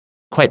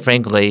quite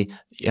frankly,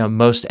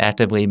 most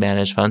actively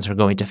managed funds are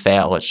going to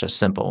fail. It's just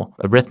simple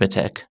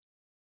arithmetic.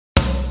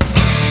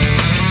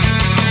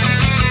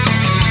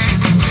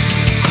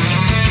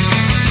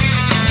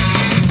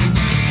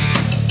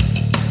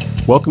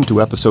 Welcome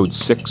to episode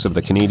 6 of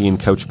the Canadian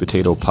Couch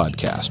Potato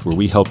podcast, where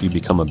we help you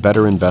become a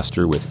better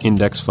investor with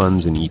index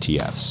funds and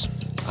ETFs.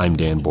 I'm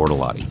Dan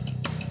Bortolotti.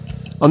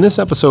 On this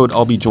episode,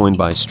 I'll be joined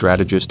by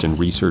strategist and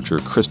researcher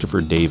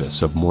Christopher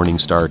Davis of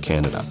Morningstar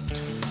Canada.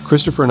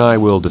 Christopher and I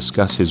will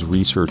discuss his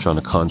research on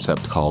a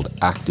concept called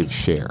active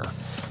share.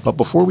 But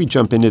before we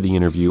jump into the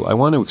interview, I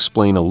want to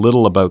explain a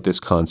little about this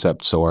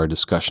concept so our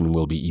discussion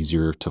will be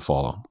easier to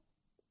follow.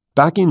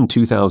 Back in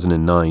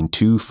 2009,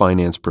 2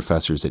 finance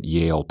professors at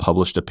Yale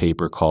published a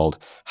paper called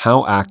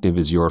How Active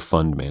is Your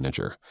Fund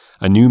Manager?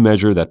 A New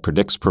Measure That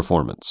Predicts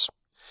Performance.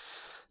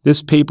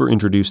 This paper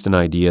introduced an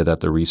idea that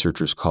the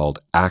researchers called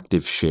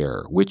active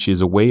share, which is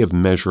a way of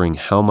measuring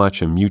how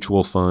much a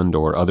mutual fund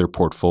or other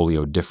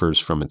portfolio differs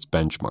from its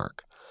benchmark.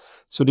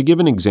 So to give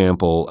an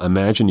example,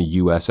 imagine a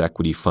U.S.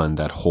 equity fund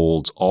that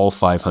holds all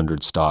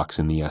 500 stocks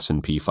in the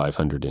S&P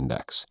 500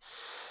 index.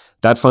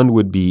 That fund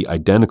would be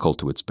identical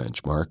to its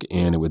benchmark,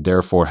 and it would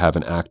therefore have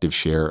an active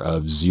share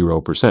of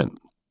 0%.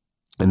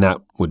 And that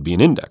would be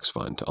an index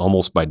fund.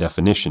 Almost by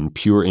definition,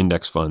 pure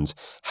index funds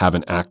have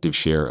an active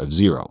share of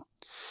 0.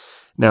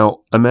 Now,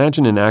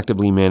 imagine an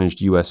actively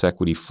managed U.S.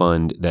 equity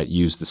fund that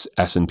used the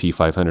S&P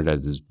 500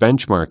 as its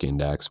benchmark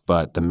index,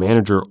 but the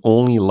manager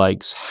only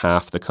likes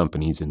half the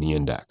companies in the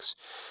index.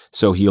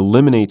 So he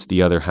eliminates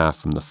the other half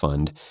from the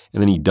fund,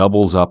 and then he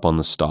doubles up on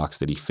the stocks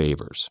that he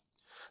favors.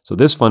 So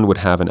this fund would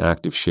have an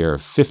active share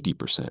of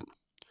 50%.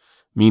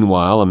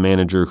 Meanwhile, a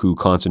manager who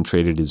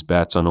concentrated his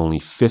bets on only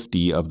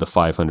 50 of the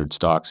 500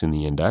 stocks in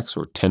the index,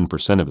 or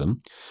 10% of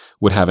them,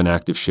 would have an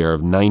active share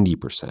of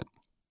 90%.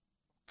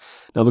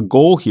 Now, the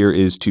goal here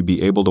is to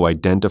be able to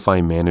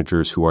identify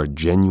managers who are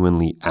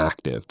genuinely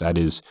active, that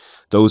is,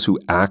 those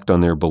who act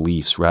on their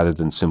beliefs rather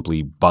than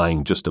simply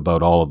buying just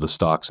about all of the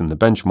stocks in the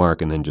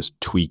benchmark and then just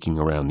tweaking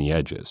around the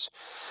edges.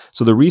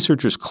 So the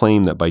researchers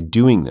claim that by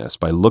doing this,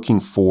 by looking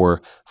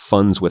for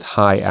funds with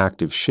high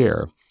active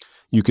share,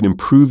 you can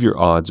improve your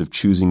odds of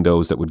choosing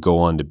those that would go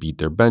on to beat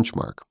their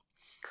benchmark.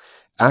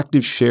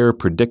 Active share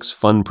predicts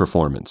fund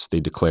performance,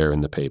 they declare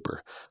in the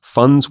paper.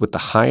 Funds with the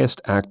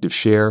highest active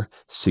share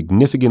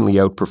significantly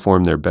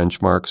outperform their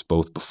benchmarks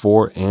both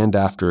before and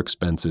after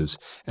expenses,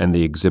 and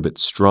they exhibit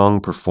strong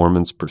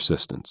performance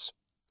persistence.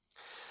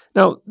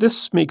 Now,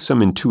 this makes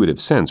some intuitive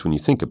sense when you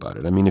think about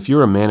it. I mean, if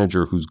you're a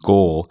manager whose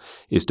goal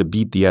is to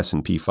beat the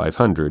S&P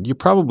 500, you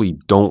probably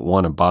don't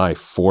want to buy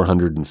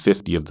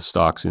 450 of the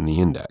stocks in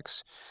the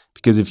index.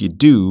 Because if you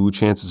do,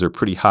 chances are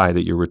pretty high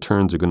that your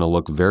returns are going to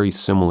look very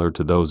similar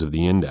to those of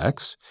the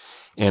index,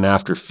 and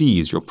after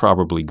fees, you're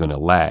probably going to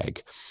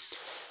lag.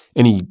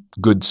 Any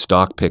good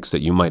stock picks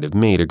that you might have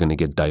made are going to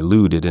get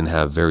diluted and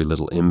have very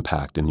little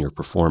impact in your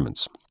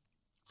performance.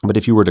 But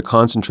if you were to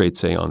concentrate,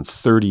 say, on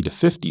 30 to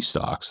 50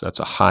 stocks, that's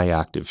a high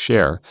active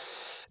share,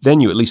 then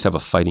you at least have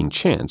a fighting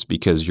chance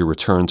because your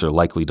returns are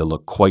likely to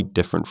look quite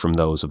different from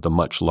those of the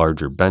much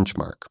larger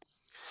benchmark.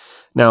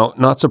 Now,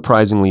 not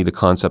surprisingly, the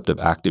concept of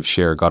active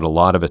share got a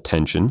lot of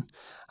attention.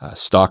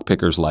 Stock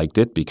pickers liked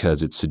it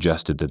because it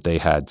suggested that they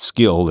had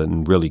skill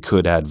and really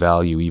could add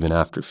value even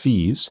after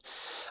fees.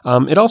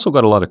 It also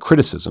got a lot of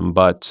criticism,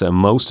 but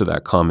most of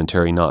that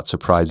commentary, not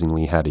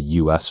surprisingly, had a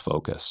U.S.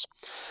 focus.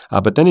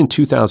 But then in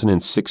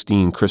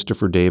 2016,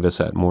 Christopher Davis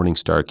at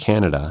Morningstar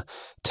Canada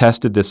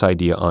tested this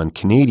idea on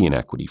Canadian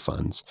equity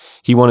funds.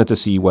 He wanted to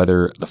see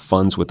whether the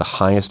funds with the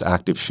highest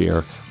active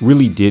share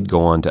really did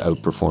go on to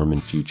outperform in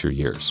future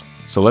years.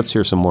 So let's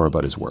hear some more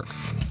about his work.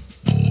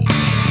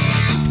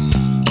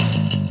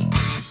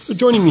 So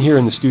joining me here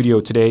in the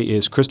studio today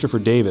is Christopher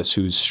Davis,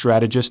 who's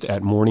strategist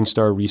at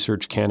Morningstar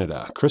Research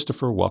Canada.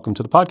 Christopher, welcome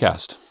to the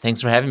podcast.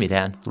 Thanks for having me,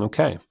 Dan.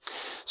 Okay.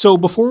 So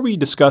before we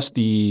discuss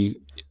the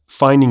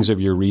findings of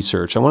your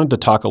research, I wanted to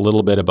talk a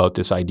little bit about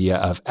this idea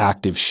of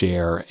active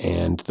share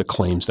and the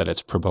claims that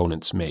its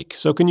proponents make.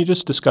 So can you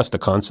just discuss the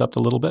concept a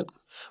little bit?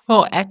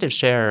 Well, active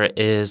share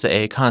is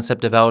a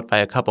concept developed by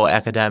a couple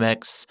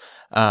academics.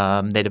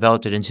 They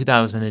developed it in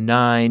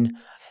 2009.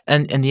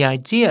 And the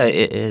idea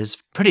is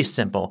pretty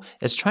simple.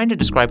 It's trying to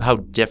describe how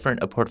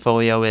different a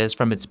portfolio is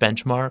from its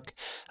benchmark.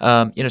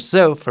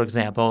 So, for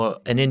example,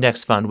 an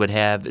index fund would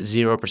have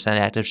 0%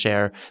 active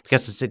share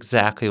because it's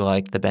exactly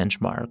like the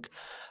benchmark.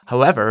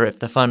 However, if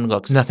the fund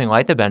looks nothing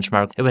like the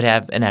benchmark, it would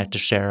have an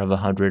active share of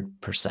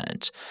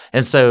 100%.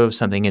 And so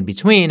something in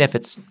between, if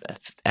it's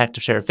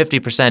active share of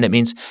 50%, it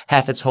means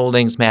half its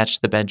holdings match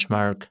the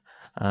benchmark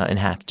and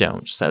half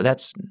don't. So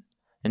that's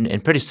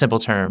in pretty simple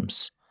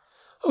terms.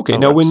 Okay.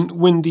 Now,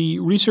 when the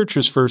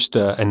researchers first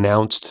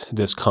announced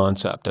this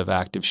concept of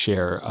active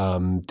share,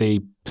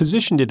 they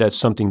positioned it as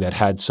something that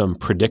had some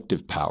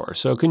predictive power.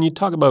 So can you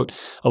talk about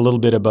a little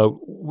bit about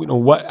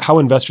how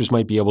investors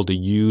might be able to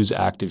use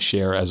active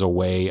share as a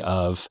way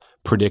of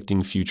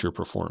predicting future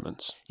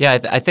performance? Yeah,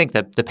 I think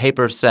that the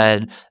paper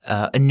said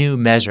a new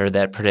measure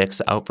that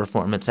predicts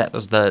outperformance. That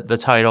was the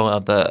title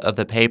of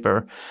the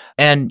paper,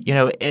 and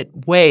it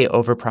way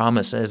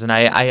overpromises. And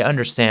I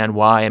understand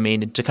why. I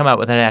mean, to come out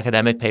with an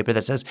academic paper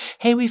that says,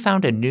 "Hey, we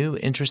found a new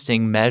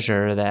interesting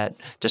measure that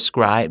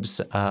describes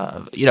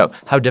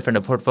how different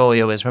a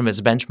portfolio is from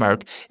its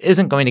benchmark,"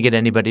 isn't going to get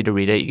anybody to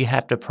read it. You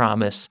have to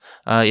promise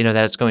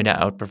that it's going to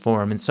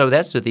outperform, and so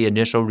that's what the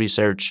initial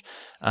research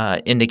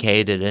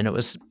indicated, and it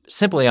was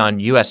simply on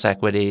U.S.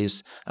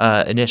 equities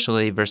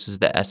initially versus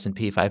the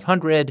S&P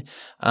 500.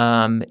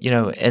 And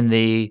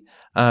the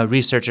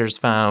researchers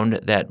found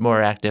that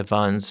more active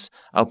funds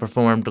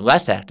outperformed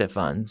less active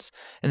funds,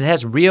 and it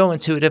has real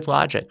intuitive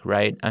logic,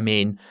 right? I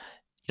mean,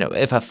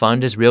 if a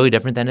fund is really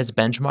different than its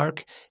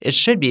benchmark, it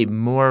should be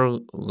more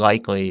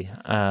likely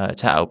to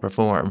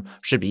outperform.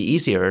 Should be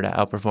easier to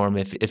outperform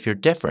if you're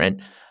different.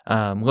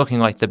 Looking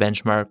like the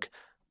benchmark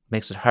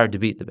makes it hard to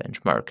beat the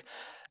benchmark.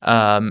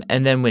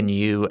 And then when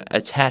you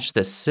attach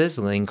this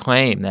sizzling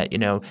claim that,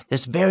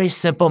 this very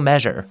simple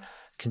measure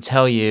can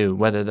tell you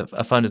whether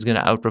a fund is going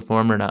to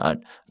outperform or not,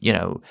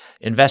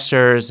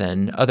 investors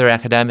and other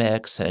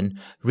academics and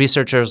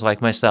researchers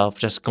like myself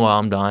just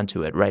glommed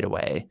onto it right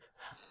away.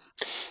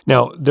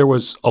 Now, there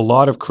was a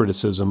lot of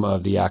criticism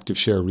of the active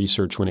share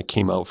research when it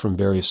came out from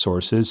various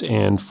sources.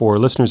 And for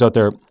listeners out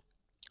there,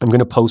 I'm going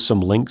to post some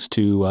links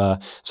to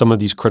some of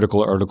these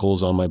critical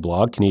articles on my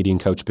blog,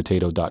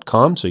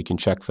 CanadianCouchPotato.com, so you can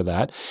check for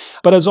that.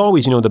 But as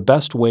always, the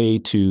best way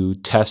to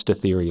test a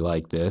theory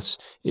like this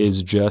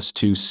is just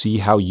to see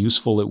how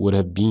useful it would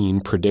have been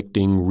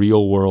predicting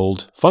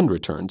real-world fund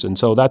returns. And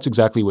so that's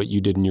exactly what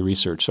you did in your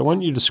research. So why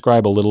don't you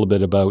describe a little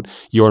bit about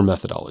your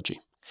methodology?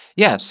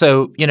 Yeah,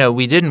 so,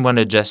 we didn't want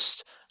to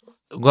just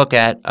look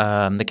at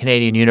the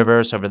Canadian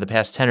universe over the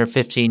past 10 or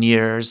 15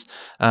 years,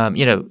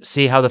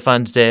 see how the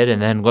funds did,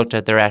 and then looked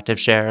at their active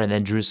share and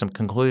then drew some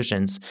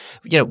conclusions.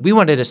 We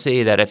wanted to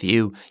see that if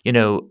you,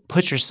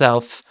 put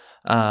yourself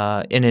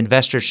in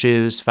investor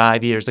shoes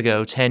 5 years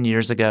ago, 10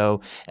 years ago,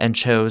 and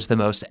chose the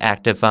most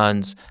active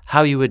funds,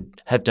 how you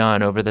would have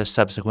done over the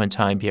subsequent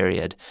time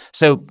period.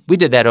 So we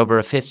did that over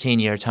a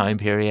 15-year time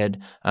period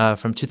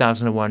from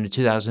 2001 to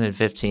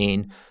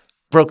 2015,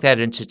 broke that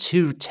into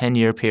two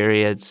 10-year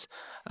periods.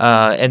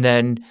 And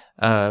then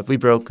we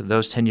broke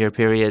those 10-year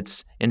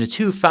periods into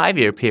two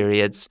 5-year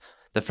periods.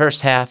 The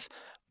first half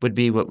would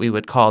be what we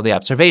would call the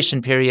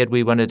observation period.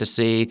 We wanted to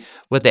see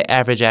what the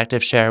average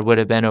active share would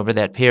have been over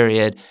that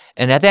period.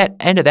 And at that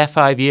end of that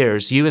 5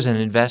 years, you as an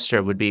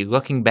investor would be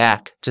looking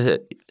back to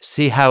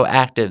see how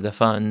active the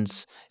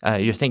funds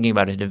you're thinking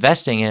about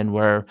investing in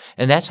were,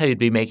 and that's how you'd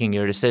be making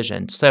your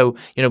decision. So,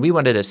 we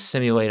wanted to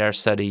simulate our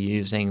study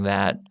using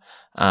that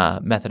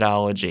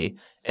methodology.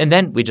 And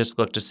then we just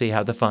looked to see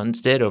how the funds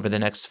did over the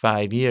next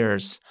 5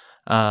 years,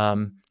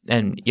 and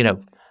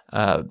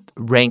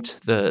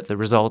ranked the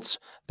results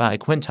by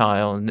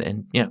quintile,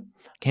 and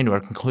came to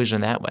our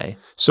conclusion that way.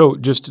 So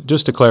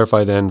just to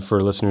clarify then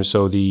for listeners,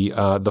 so the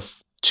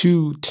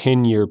two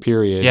 10-year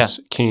periods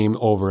came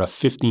over a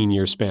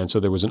 15-year span, so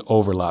there was an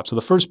overlap. So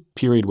the first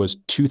period was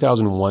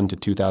 2001 to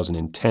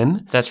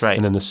 2010. That's right.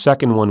 And then the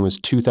second one was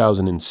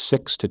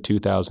 2006 to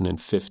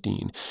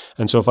 2015.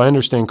 And so if I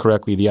understand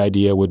correctly, the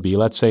idea would be,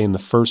 let's say in the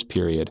first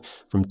period,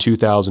 from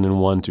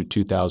 2001 through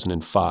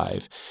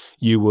 2005,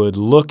 you would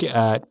look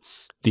at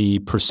the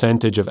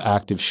percentage of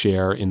active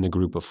share in the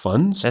group of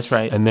funds. That's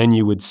right. And then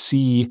you would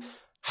see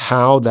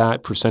how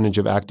that percentage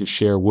of active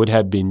share would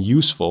have been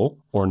useful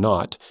or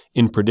not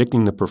in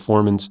predicting the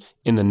performance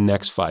in the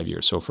next 5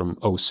 years, so from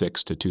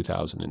 2006 to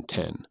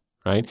 2010,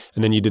 right?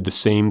 And then you did the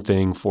same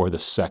thing for the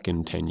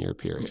second 10-year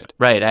period.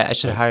 Right. I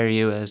should hire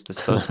you as the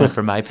spokesman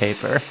for my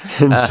paper.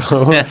 And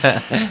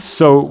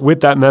so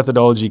with that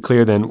methodology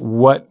clear, then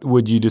what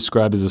would you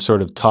describe as the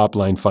sort of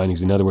top-line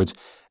findings? In other words,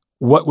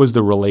 what was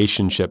the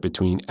relationship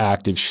between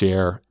active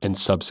share and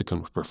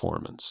subsequent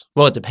performance?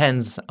 Well, it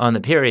depends on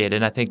the period,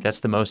 and I think that's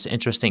the most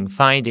interesting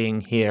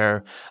finding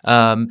here.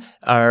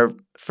 Our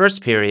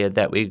first period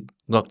that we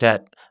looked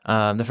at,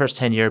 the first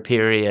 10-year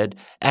period,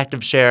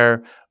 active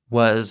share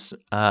was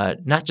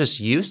not just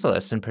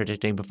useless in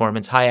predicting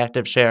performance. High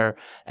active share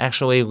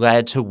actually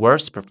led to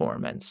worse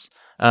performance.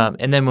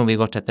 And then when we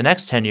looked at the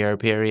next 10-year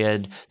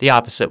period, the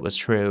opposite was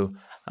true.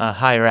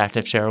 Higher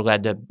active share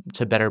led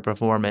to better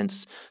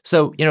performance.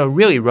 So, a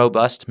really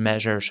robust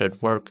measure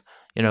should work,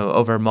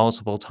 over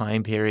multiple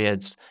time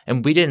periods.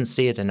 And we didn't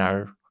see it in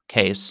our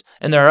case.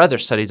 And there are other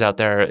studies out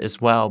there as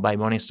well by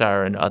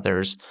Morningstar and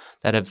others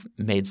that have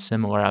made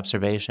similar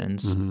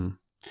observations. Mm-hmm.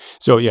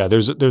 So, yeah,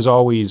 there's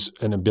always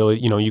an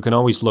ability, you can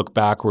always look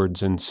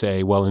backwards and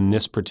say, well, in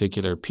this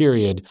particular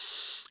period,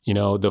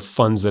 the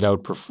funds that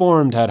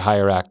outperformed had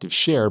higher active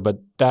share, but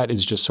that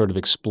is just sort of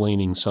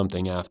explaining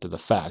something after the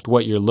fact.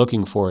 What you're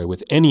looking for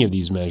with any of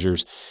these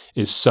measures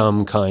is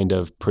some kind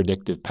of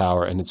predictive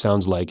power, and it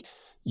sounds like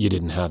you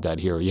didn't have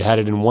that here. You had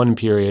it in one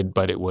period,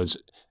 but it was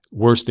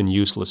worse than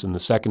useless in the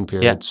second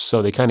period,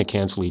 so they kind of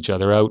cancel each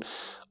other out.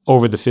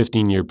 Over the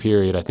 15-year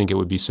period, I think it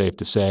would be safe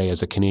to say,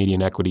 as a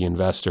Canadian equity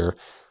investor,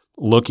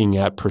 looking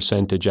at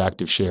percentage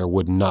active share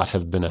would not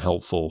have been a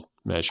helpful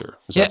measure.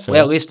 Is that fair?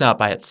 Well, at least not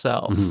by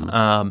itself.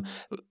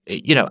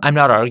 Mm-hmm. I'm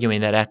not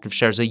arguing that active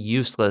share is a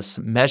useless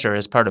measure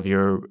as part of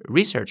your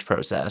research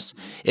process.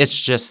 It's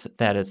just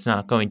that it's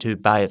not going to,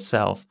 by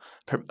itself,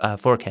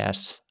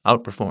 forecast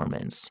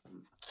outperformance.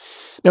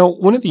 Now,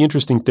 one of the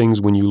interesting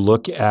things when you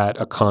look at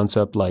a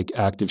concept like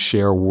active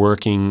share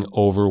working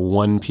over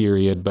one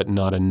period but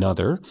not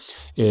another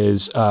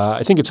is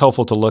I think it's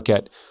helpful to look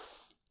at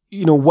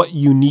what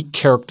unique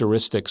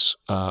characteristics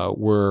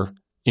were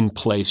in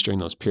place during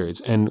those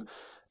periods. And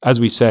as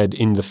we said,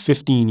 in the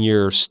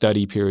 15-year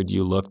study period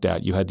you looked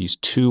at, you had these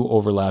two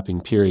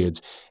overlapping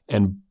periods,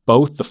 and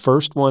both the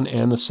first one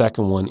and the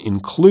second one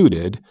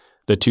included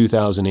the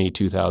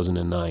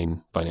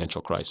 2008-2009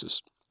 financial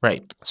crisis.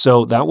 Right.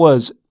 So that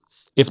was,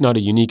 if not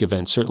a unique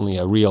event, certainly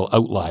a real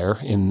outlier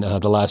in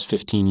the last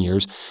 15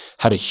 years,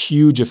 had a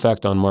huge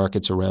effect on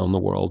markets around the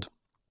world.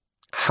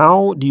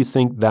 How do you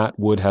think that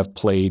would have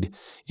played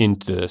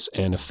into this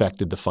and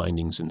affected the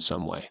findings in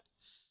some way?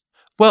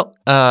 Well,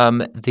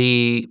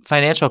 the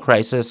financial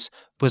crisis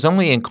was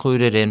only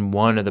included in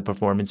one of the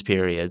performance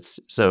periods.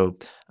 So,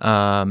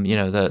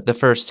 the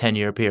first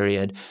 10-year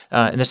period.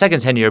 In the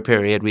second 10-year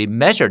period, we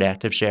measured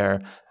active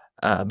share,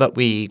 but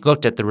we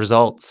looked at the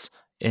results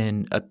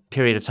in a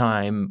period of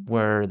time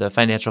where the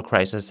financial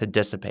crisis had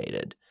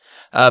dissipated.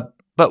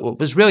 But what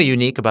was really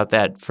unique about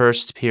that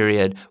first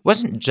period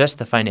wasn't just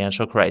the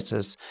financial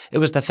crisis. It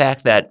was the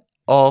fact that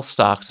all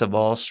stocks of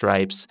all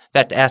stripes, in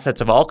fact,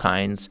 assets of all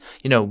kinds,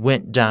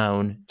 went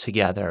down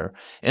together.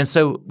 And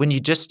so when you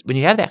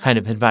have that kind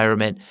of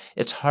environment,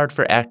 it's hard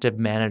for active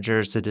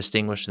managers to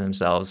distinguish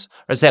themselves,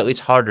 or it's at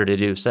least harder to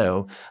do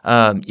so,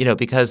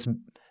 because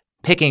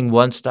picking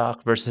one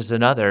stock versus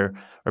another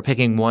or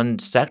picking one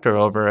sector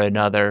over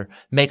another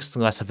makes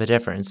less of a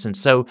difference. And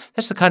so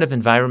that's the kind of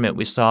environment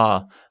we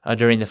saw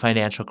during the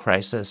financial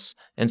crisis.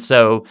 And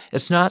so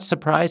it's not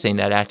surprising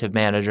that active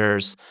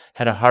managers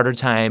had a harder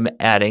time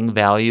adding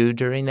value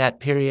during that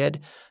period.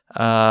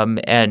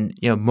 And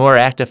more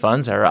active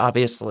funds are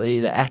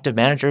obviously the active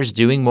managers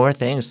doing more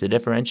things to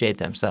differentiate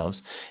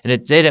themselves. And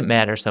it didn't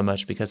matter so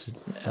much because,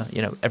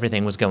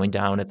 everything was going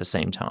down at the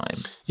same time.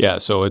 Yeah.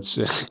 So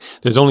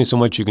there's only so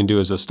much you can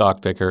do as a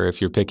stock picker if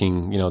you're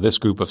picking, this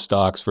group of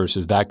stocks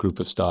versus that group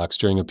of stocks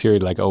during a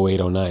period like 08,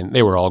 09,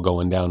 they were all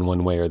going down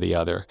one way or the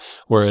other.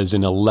 Whereas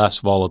in a less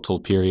volatile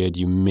period,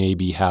 you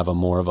maybe have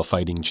more of a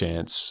fighting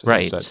chance.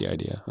 Right. That's the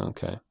idea.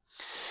 Okay.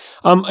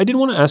 I did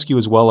want to ask you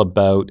as well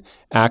about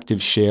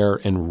active share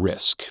and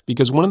risk,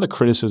 because one of the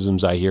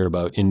criticisms I hear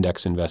about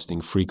index investing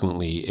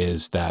frequently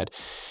is that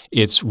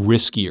it's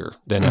riskier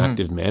than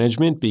active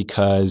management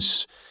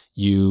because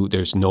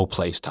there's no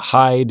place to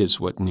hide is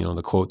what,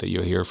 the quote that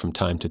you'll hear from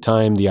time to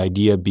time. The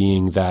idea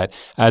being that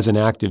as an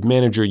active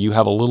manager, you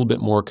have a little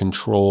bit more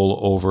control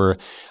over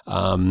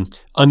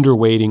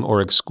underweighting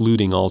or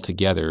excluding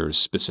altogether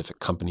specific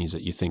companies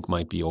that you think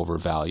might be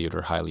overvalued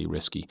or highly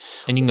risky.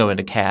 And you can go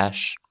into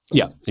cash.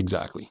 Yeah,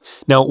 exactly.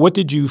 Now, what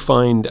did you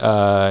find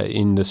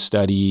in the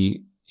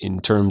study in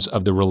terms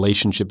of the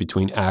relationship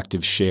between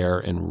active share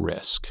and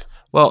risk?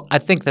 Well, I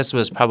think this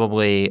was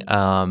probably,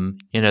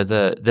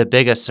 the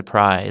biggest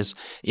surprise,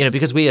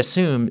 because we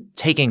assume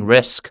taking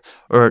risk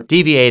or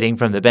deviating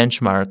from the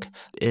benchmark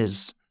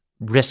is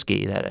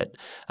risky, that it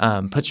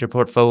puts your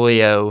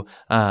portfolio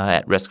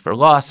at risk for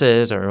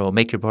losses or will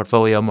make your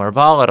portfolio more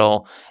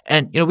volatile.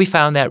 And, we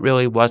found that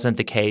really wasn't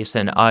the case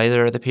in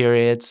either of the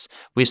periods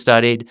we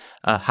studied.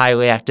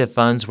 Highly active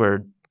funds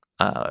were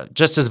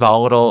just as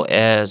volatile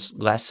as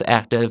less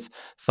active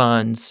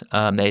funds.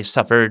 They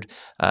suffered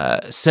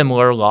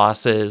similar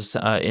losses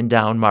in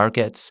down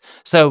markets.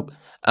 So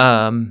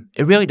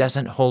it really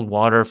doesn't hold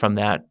water from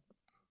that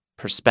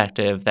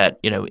perspective that,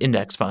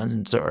 index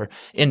funds or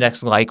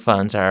index-like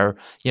funds are,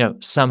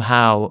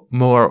 somehow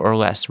more or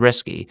less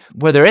risky.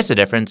 Where there is a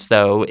difference,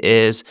 though,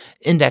 is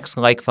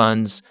index-like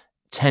funds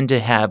tend to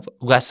have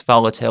less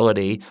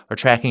volatility or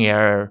tracking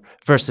error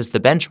versus the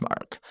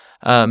benchmark.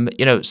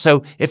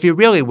 So if you're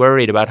really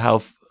worried about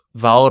how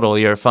volatile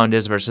your fund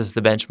is versus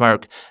the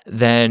benchmark,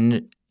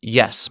 then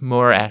yes,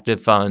 more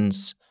active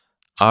funds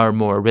are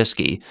more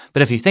risky.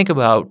 But if you think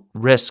about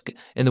risk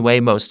in the way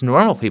most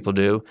normal people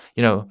do,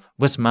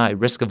 what's my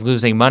risk of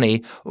losing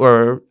money?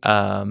 Or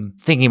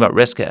thinking about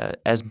risk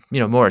as,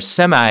 more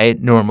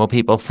semi-normal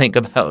people think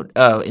about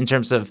in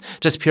terms of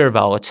just pure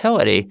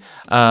volatility,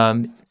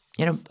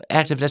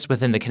 activeness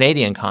within the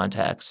Canadian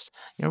context,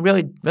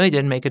 really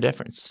didn't make a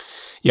difference.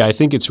 Yeah, I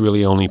think it's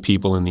really only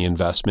people in the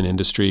investment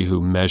industry who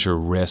measure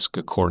risk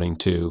according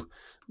to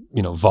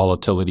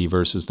volatility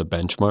versus the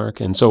benchmark.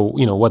 And so,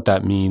 what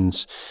that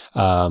means,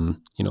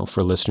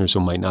 for listeners who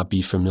might not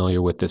be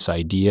familiar with this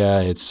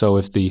idea, it's so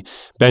if the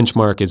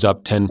benchmark is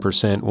up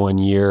 10% one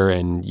year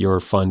and your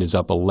fund is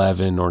up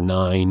 11 or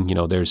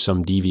 9, there's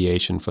some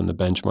deviation from the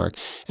benchmark.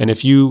 And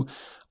if you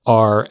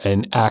are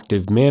an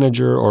active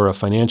manager or a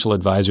financial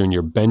advisor and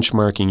you're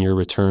benchmarking your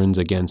returns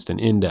against an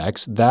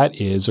index, that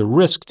is a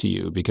risk to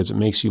you because it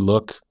makes you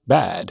look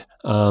bad.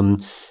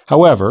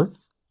 However,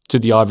 to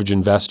the average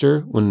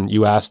investor, when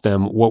you ask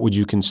them what would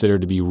you consider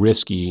to be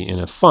risky in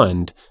a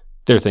fund,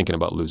 they're thinking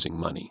about losing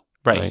money.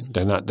 Right.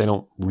 They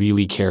don't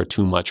really care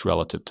too much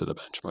relative to the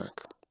benchmark.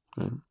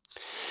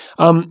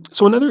 Right?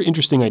 So another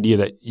interesting idea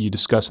that you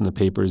discuss in the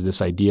paper is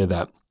this idea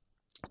that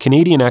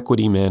Canadian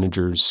equity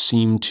managers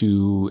seem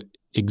to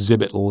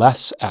exhibit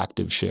less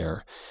active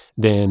share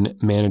than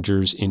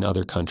managers in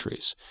other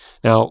countries.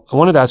 Now, I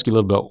wanted to ask you a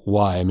little bit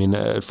why. I mean,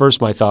 at first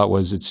my thought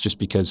was it's just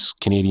because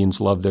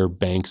Canadians love their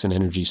banks and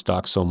energy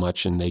stocks so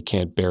much and they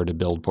can't bear to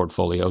build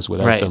portfolios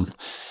without them.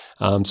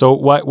 So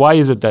why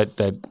is it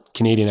that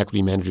Canadian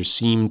equity managers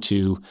seem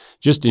to,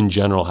 just in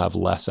general, have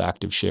less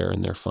active share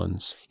in their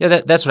funds?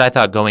 Yeah, that's what I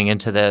thought going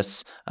into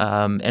this,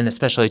 and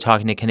especially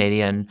talking to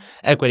Canadian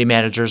equity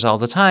managers all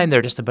the time.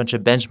 They're just a bunch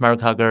of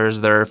benchmark huggers.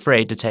 They're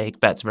afraid to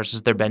take bets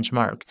versus their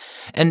benchmark.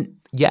 And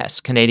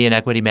yes, Canadian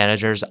equity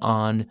managers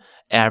on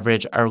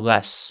average are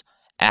less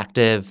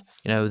active,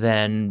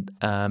 than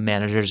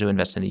managers who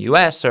invest in the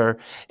U.S. or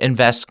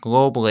invest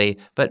globally.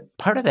 But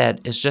part of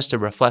that is just a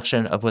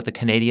reflection of what the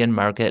Canadian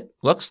market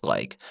looks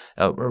like.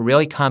 A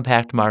really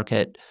compact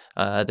market.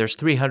 There's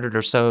 300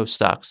 or so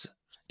stocks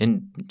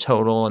in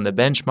total in the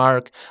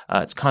benchmark.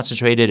 It's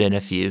concentrated in a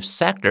few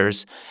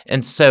sectors.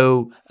 And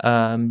so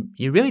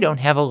you really don't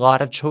have a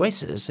lot of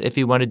choices if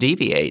you want to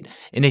deviate.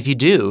 And if you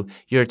do,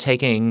 you're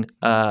taking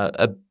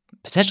a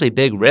potentially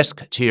big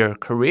risk to your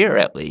career,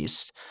 at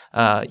least.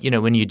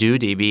 When you do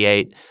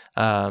deviate,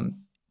 the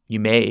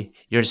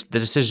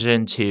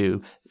decision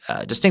to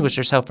distinguish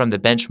yourself from the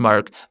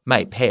benchmark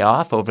might pay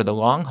off over the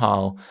long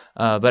haul.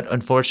 But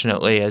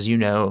unfortunately, as you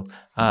know,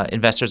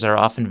 investors are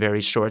often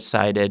very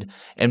short-sighted.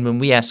 And when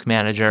we ask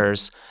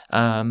managers,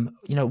 one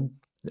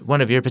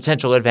of your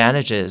potential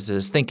advantages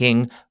is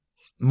thinking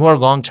more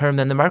long-term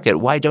than the market.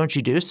 Why don't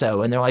you do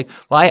so? And they're like,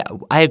 well,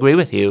 I agree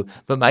with you,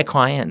 but my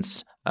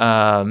clients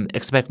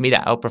expect me to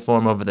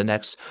outperform over the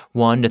next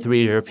 1 to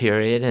 3 year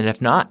period. And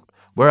if not,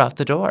 we're out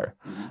the door.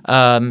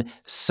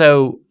 There's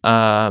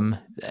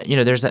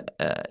an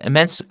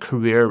immense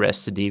career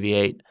risk to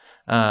deviate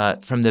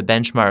from the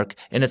benchmark,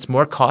 and it's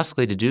more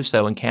costly to do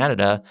so in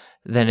Canada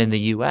than in the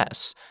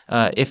U.S.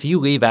 If you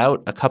leave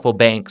out a couple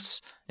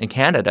banks in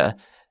Canada,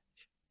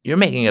 you're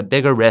making a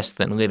bigger risk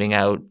than leaving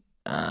out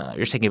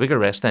you're taking a bigger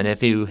risk than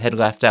if you had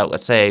left out,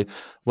 let's say,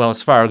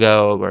 Wells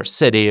Fargo or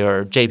Citi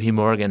or JP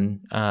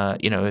Morgan,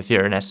 if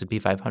you're an S&P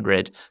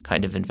 500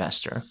 kind of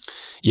investor.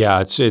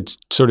 Yeah, it's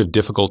sort of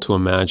difficult to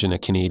imagine a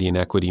Canadian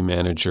equity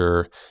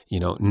manager,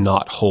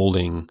 not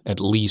holding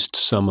at least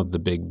some of the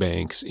big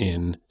banks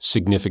in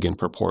significant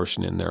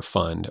proportion in their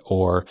fund.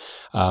 Or,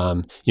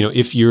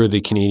 if you're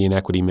the Canadian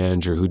equity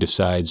manager who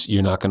decides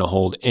you're not going to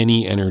hold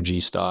any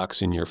energy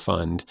stocks in your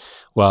fund,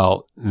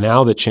 well,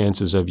 now the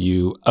chances of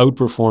you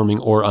outperforming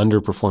or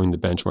underperforming the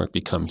benchmark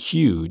become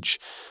huge,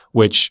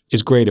 which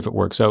is great if it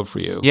works out for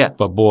you. Yeah.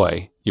 But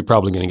boy, you're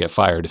probably going to get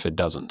fired if it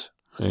doesn't.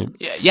 Right?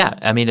 Yeah.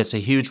 I mean, it's a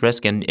huge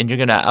risk, and you're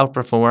going to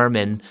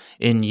outperform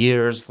in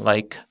years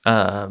like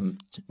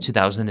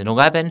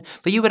 2011.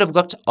 But you would have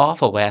looked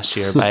awful last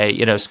year by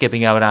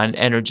skipping out on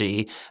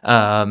energy.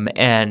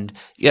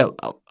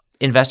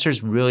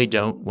 Investors really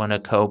don't want to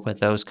cope with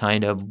those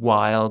kind of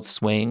wild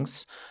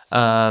swings,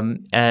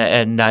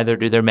 and neither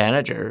do their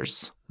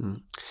managers.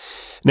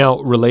 Now,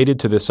 related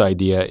to this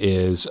idea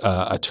is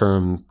a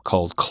term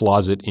called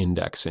closet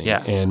indexing.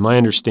 Yeah. And my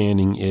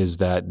understanding is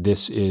that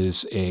this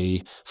is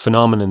a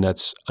phenomenon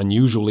that's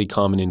unusually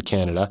common in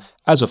Canada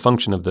as a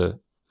function of the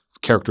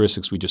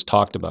characteristics we just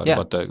talked about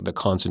the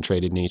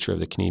concentrated nature of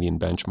the Canadian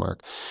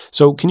benchmark.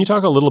 So can you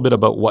talk a little bit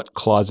about what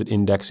closet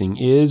indexing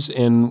is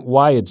and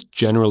why it's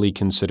generally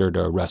considered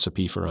a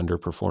recipe for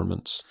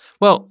underperformance?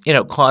 Well,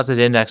 closet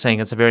indexing,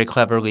 it's a very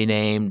cleverly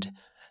named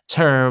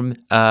term.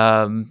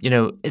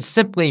 It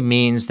simply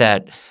means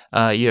that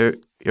you're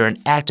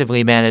an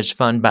actively managed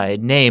fund by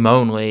name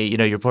only.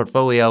 Your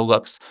portfolio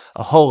looks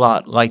a whole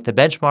lot like the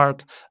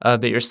benchmark,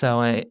 but you're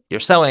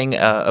selling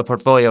a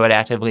portfolio at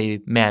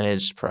actively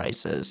managed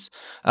prices,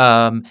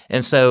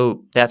 and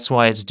so that's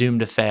why it's doomed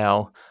to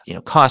fail.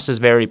 Cost is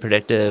very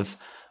predictive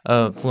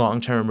of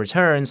long-term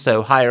returns,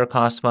 so higher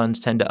cost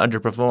funds tend to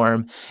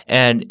underperform.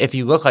 And if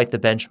you look like the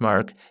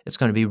benchmark, it's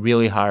going to be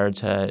really hard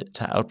to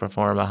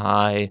outperform a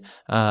high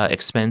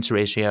expense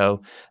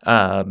ratio.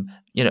 So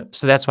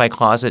that's why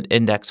closet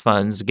index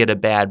funds get a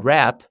bad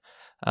rap,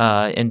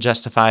 and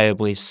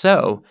justifiably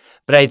so.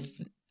 But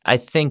I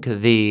think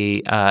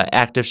the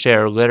active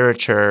share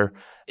literature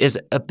is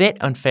a bit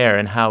unfair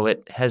in how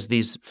it has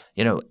these,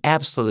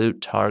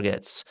 absolute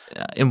targets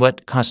in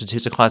what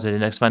constitutes a closet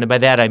index fund. And by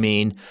that I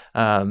mean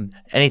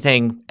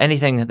anything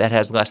that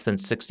has less than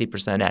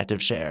 60%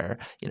 active share,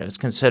 is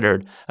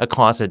considered a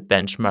closet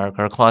benchmark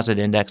or a closet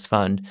index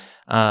fund.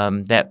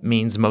 That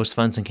means most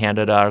funds in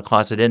Canada are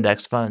closet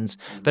index funds,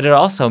 but it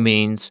also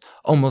means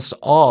almost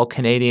all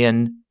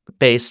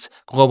Canadian-based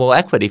global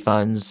equity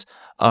funds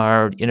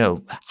are,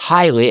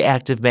 highly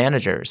active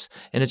managers.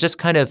 And it just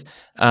kind of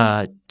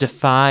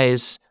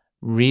defies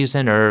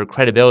reason or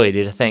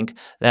credibility to think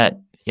that,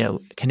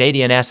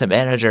 Canadian asset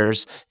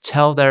managers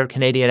tell their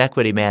Canadian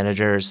equity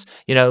managers,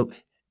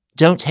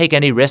 don't take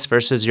any risk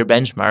versus your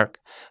benchmark.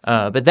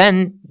 But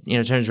then,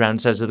 turns around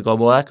and says to the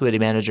global equity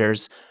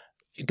managers,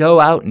 go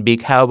out and be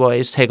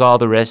cowboys, take all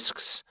the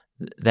risks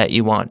that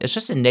you want. It's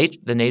just in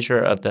the nature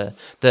of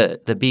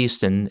the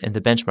beast and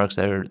the benchmarks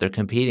that they're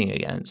competing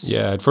against.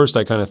 Yeah, at first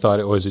I kind of thought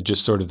it was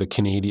just sort of the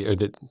Canadian or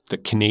the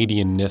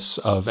Canadianness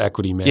of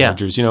equity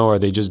managers. Yeah. Are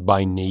they just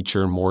by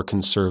nature more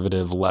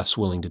conservative, less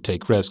willing to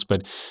take risks?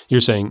 But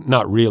you're saying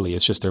not really.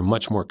 It's just they're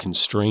much more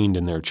constrained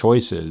in their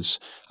choices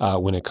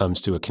when it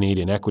comes to a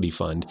Canadian equity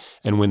fund,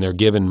 and when they're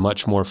given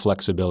much more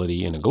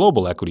flexibility in a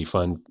global equity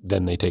fund,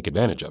 then they take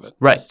advantage of it.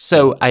 Right.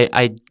 So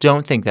I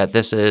don't think that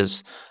this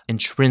is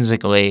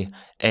intrinsically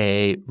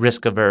a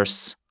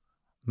risk-averse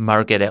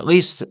market, at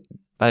least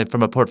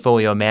from a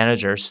portfolio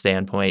manager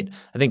standpoint.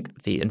 I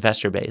think the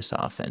investor base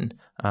often,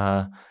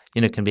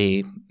 can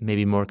be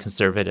maybe more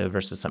conservative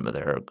versus some of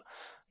their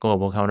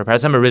global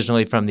counterparts. I'm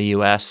originally from the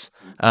U.S.,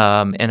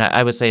 and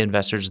I would say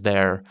investors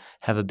there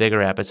have a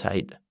bigger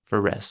appetite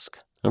for risk.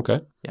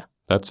 Okay. Yeah.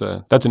 That's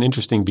an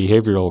interesting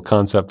behavioral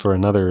concept for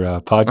another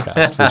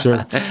podcast, for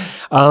sure.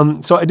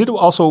 So I did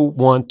also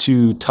want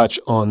to touch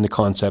on the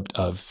concept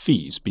of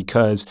fees,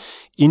 because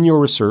in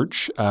your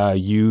research,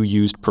 you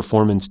used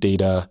performance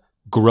data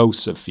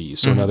gross of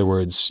fees. So in other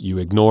words, you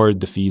ignored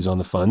the fees on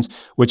the funds,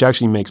 which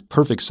actually makes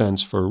perfect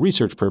sense for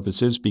research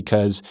purposes,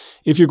 because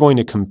if you're going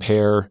to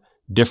compare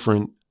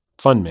different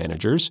fund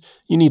managers,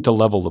 you need to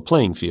level the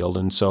playing field.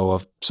 And so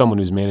if someone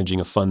who's managing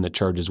a fund that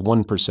charges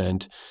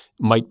 1%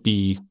 might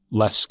be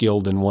less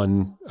skilled than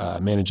one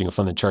managing a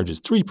fund that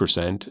charges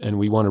 3%, and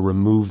we want to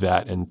remove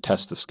that and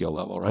test the skill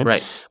level, right?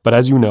 Right. But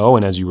as you know,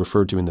 and as you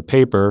referred to in the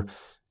paper,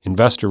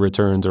 investor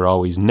returns are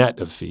always net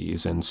of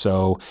fees. And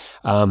so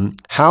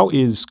how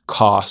is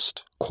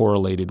cost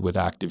correlated with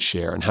active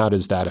share, and how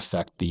does that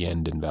affect the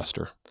end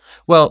investor?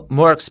 Well,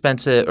 more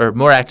expensive or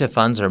more active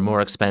funds are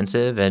more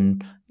expensive,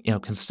 and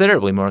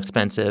considerably more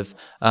expensive.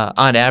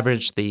 On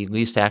average, the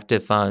least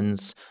active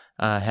funds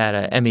had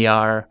a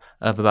MER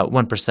of about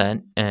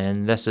 1%,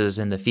 and this is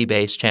in the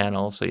fee-based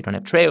channel, so you don't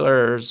have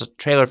trailer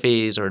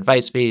fees or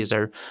advice fees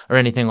or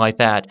anything like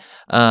that.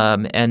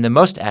 And the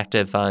most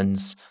active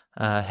funds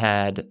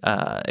had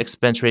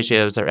expense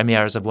ratios or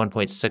MERs of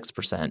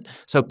 1.6%.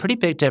 So pretty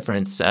big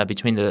difference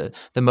between the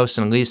most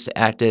and least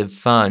active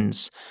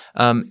funds.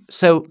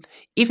 So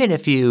even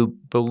if you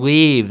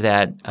believe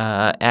that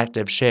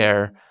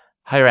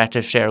higher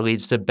active share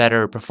leads to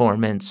better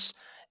performance,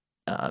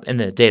 and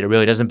the data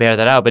really doesn't bear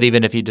that out, but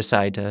even if you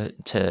decide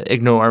to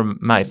ignore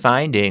my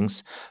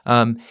findings,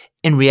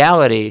 in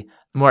reality,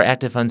 more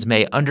active funds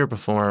may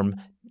underperform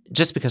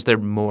just because they're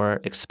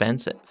more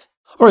expensive.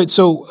 All right,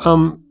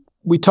 so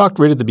we talked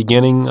right at the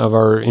beginning of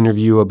our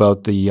interview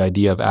about the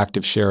idea of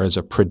active share as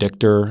a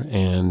predictor,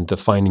 and the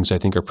findings, I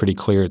think, are pretty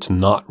clear. It's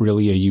not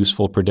really a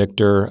useful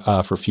predictor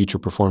for future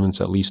performance,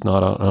 at least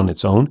not on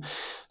its own.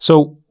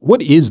 So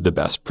what is the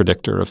best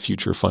predictor of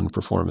future fund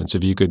performance,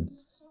 if you could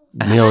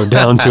narrow it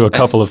down to a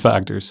couple of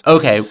factors?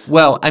 Okay.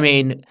 Well,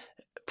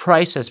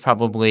 price is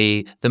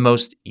probably the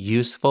most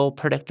useful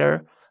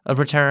predictor of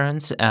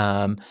returns.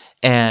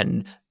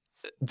 And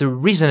the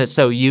reason it's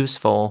so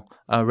useful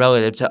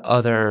relative to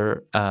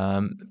other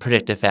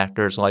predictive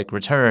factors like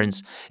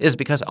returns is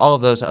because all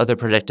of those other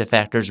predictive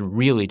factors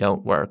really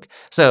don't work.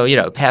 So,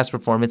 past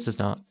performance is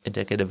not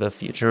indicative of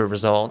future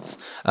results.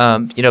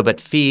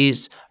 But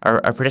fees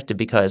are predicted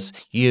because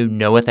you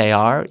know what they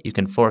are. You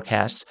can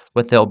forecast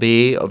what they'll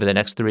be over the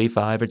next 3,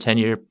 5, or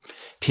 10-year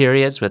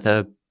periods with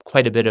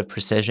quite a bit of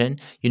precision.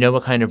 You know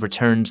what kind of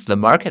returns the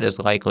market is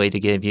likely to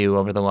give you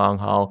over the long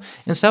haul.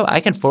 And so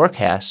I can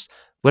forecast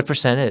what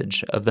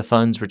percentage of the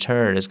fund's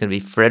return is going to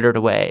be frittered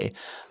away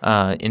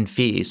in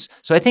fees.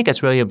 So I think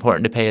it's really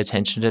important to pay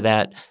attention to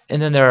that.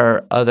 And then there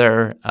are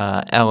other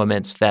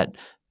elements that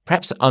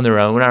perhaps on their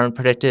own aren't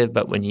predictive,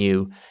 but when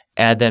you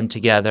add them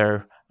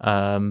together,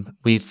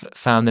 we've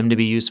found them to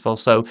be useful.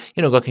 So,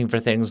 looking for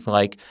things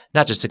like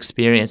not just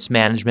experienced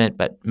management,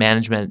 but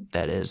management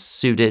that is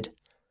suited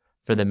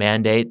for the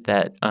mandate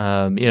that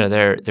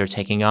they're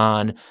taking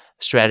on,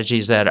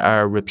 strategies that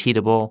are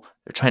repeatable.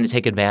 They're trying to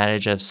take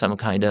advantage of some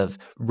kind of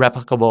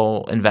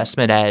replicable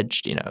investment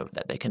edge,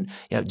 that they can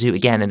do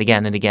again and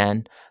again and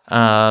again.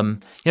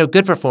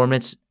 Good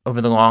performance over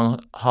the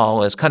long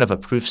haul is kind of a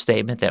proof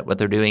statement that what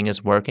they're doing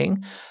is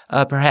working,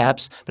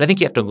 perhaps. But I think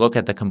you have to look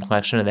at the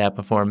complexion of that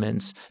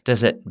performance.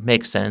 Does it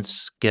make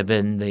sense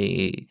given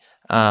the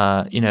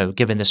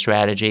given the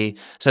strategy?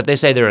 So if they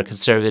say they're a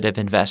conservative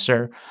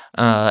investor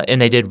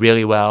and they did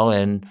really well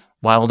in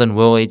wild and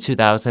woolly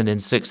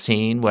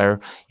 2016, where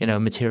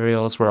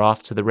materials were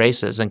off to the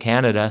races in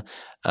Canada,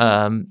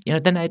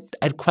 then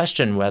I'd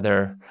question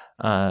whether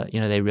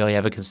they really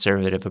have a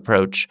conservative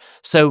approach.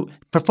 So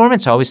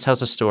performance always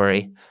tells a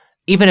story,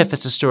 even if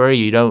it's a story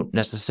you don't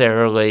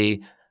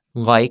necessarily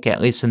like, at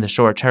least in the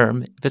short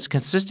term. If it's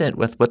consistent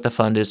with what the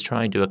fund is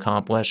trying to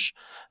accomplish,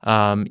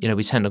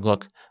 we tend to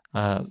look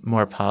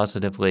more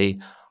positively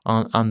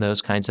on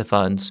those kinds of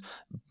funds.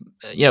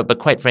 But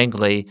quite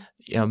frankly,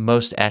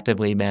 most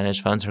actively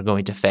managed funds are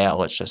going to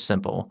fail. It's just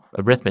simple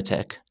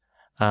arithmetic.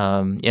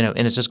 and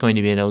it's just going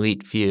to be an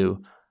elite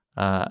few,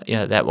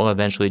 that will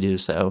eventually do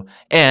so.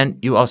 And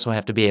you also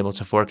have to be able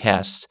to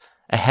forecast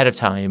ahead of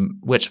time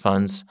which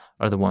funds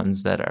are the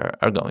ones that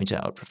are going to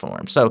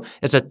outperform. So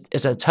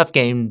it's a tough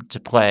game to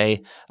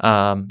play.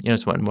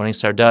 It's what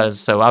Morningstar does.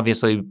 So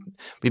obviously,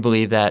 we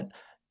believe that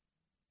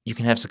you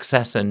can have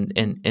success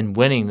in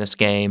winning this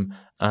game,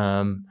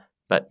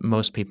 but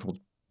most people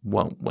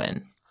won't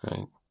win.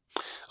 Right.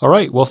 All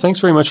right. Well, thanks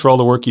very much for all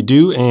the work you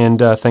do, and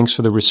thanks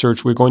for the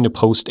research. We're going to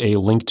post a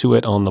link to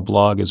it on the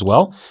blog as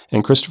well.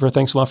 And Christopher,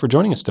 thanks a lot for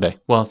joining us today.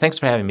 Well, thanks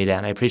for having me,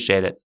 Dan. I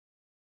appreciate it.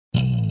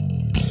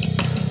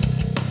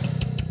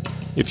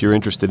 If you're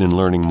interested in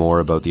learning more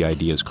about the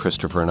ideas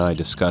Christopher and I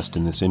discussed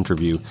in this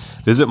interview,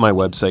 visit my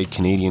website,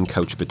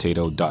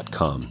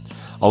 CanadianCouchPotato.com.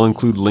 I'll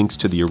include links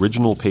to the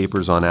original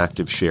papers on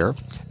ActiveShare,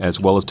 as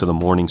well as to the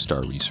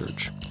Morningstar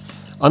research.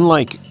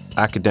 Unlike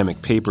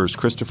academic papers,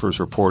 Christopher's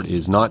report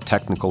is not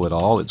technical at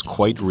all. It's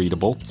quite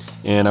readable,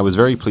 and I was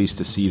very pleased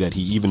to see that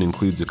he even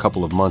includes a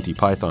couple of Monty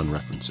Python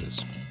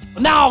references.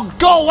 Now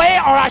go away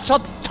or I shall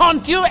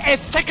taunt you a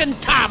second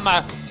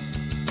time.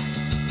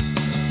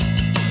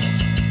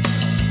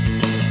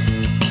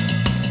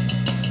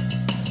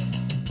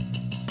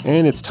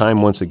 And it's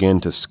time once again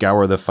to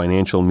scour the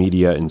financial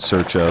media in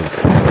search of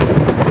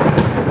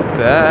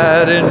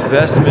bad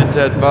investment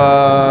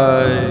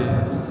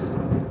advice.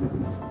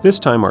 This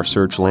time our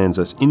search lands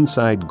us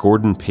inside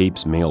Gordon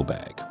Pape's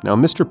mailbag. Now,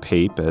 Mr.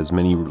 Pape, as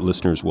many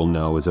listeners will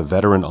know, is a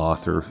veteran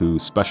author who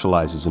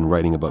specializes in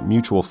writing about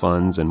mutual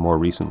funds and more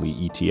recently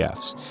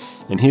ETFs.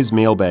 And his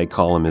mailbag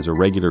column is a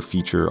regular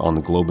feature on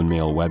the Globe and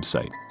Mail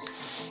website.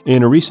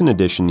 In a recent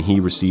edition, he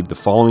received the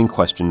following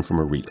question from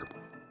a reader.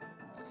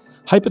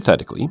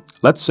 Hypothetically,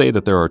 let's say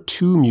that there are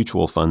two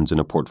mutual funds in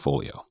a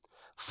portfolio.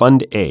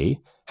 Fund A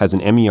has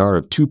an MER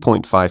of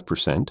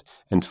 2.5%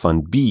 and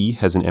Fund B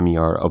has an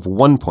MER of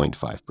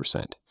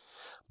 1.5%.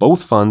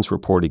 Both funds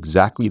report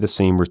exactly the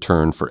same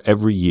return for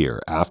every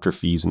year after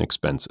fees and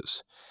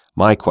expenses.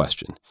 My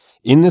question,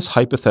 in this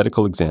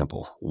hypothetical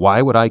example,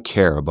 why would I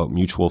care about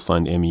mutual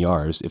fund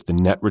MERs if the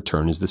net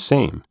return is the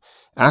same?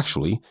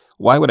 Actually,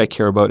 why would I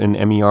care about an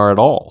MER at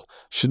all?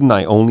 Shouldn't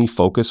I only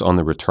focus on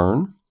the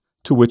return?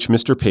 To which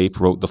Mr. Pape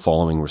wrote the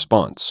following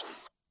response.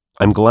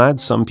 I'm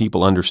glad some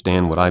people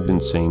understand what I've been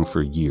saying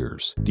for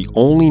years. The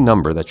only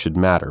number that should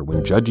matter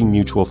when judging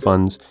mutual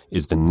funds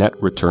is the net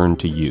return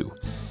to you.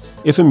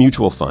 If a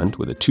mutual fund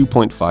with a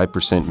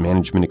 2.5%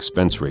 management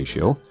expense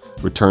ratio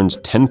returns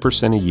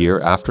 10% a year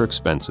after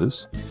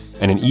expenses,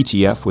 and an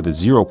ETF with a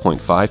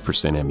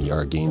 0.5%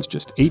 MER gains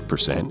just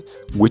 8%,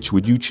 which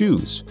would you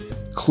choose?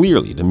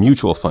 Clearly, the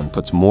mutual fund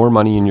puts more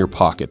money in your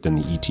pocket than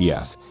the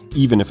ETF,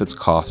 even if its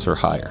costs are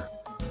higher.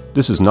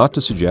 This is not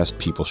to suggest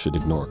people should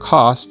ignore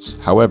costs,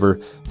 however,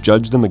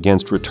 judge them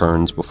against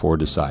returns before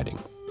deciding.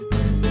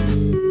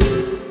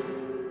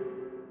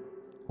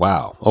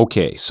 Wow,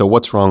 okay, so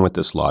what's wrong with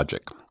this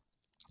logic?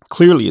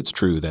 Clearly it's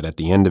true that at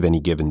the end of any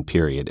given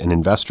period, an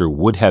investor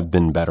would have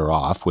been better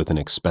off with an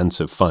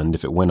expensive fund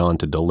if it went on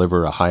to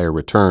deliver a higher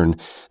return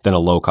than a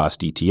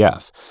low-cost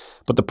ETF.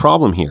 But the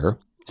problem here,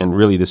 and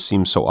really this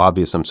seems so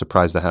obvious I'm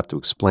surprised I have to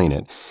explain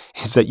it,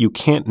 is that you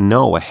can't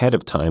know ahead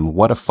of time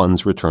what a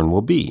fund's return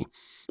will be.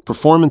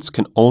 Performance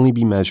can only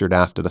be measured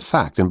after the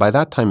fact, and by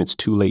that time it's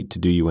too late to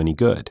do you any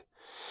good.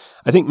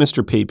 I think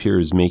Mr. Pape here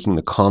is making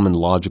the common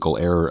logical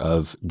error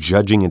of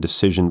judging a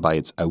decision by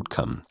its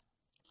outcome.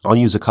 I'll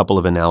use a couple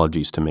of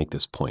analogies to make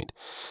this point.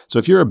 So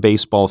if you're a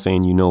baseball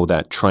fan, you know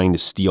that trying to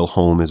steal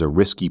home is a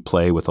risky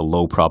play with a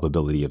low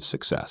probability of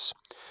success.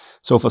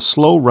 So if a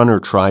slow runner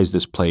tries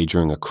this play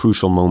during a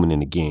crucial moment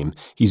in a game,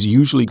 he's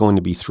usually going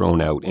to be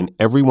thrown out, and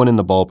everyone in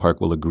the ballpark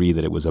will agree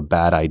that it was a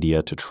bad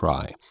idea to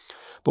try.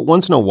 But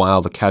once in a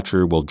while, the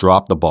catcher will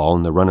drop the ball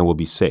and the runner will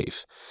be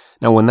safe.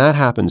 Now, when that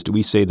happens, do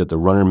we say that the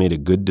runner made a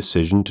good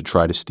decision to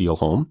try to steal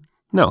home?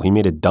 No, he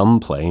made a dumb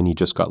play and he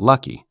just got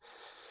lucky.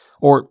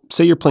 Or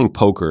say you're playing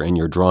poker and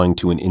you're drawing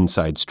to an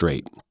inside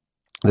straight.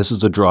 This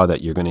is a draw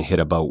that you're going to hit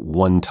about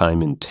 1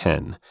 time in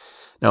 10.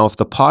 Now, if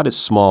the pot is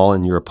small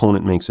and your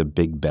opponent makes a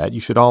big bet, you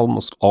should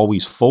almost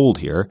always fold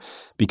here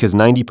because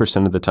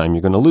 90% of the time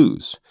you're going to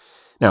lose.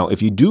 Now,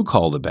 if you do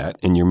call the bet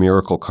and your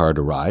miracle card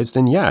arrives,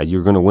 then yeah,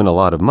 you're going to win a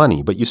lot of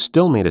money, but you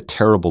still made a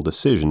terrible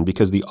decision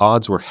because the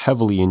odds were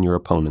heavily in your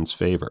opponent's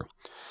favor.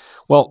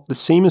 Well, the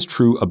same is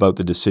true about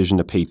the decision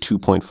to pay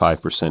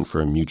 2.5%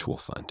 for a mutual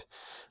fund.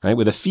 Right?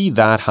 With a fee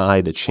that high,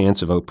 the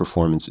chance of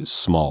outperformance is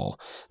small.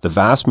 The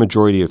vast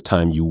majority of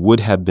time, you would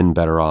have been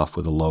better off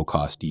with a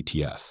low-cost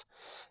ETF.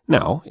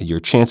 Now,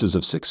 your chances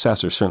of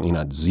success are certainly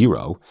not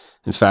zero.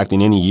 In fact,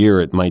 in any year,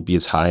 it might be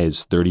as high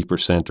as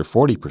 30%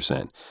 or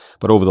 40%.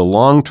 But over the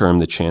long term,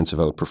 the chance of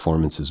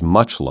outperformance is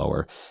much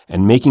lower,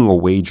 and making a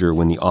wager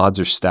when the odds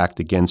are stacked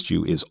against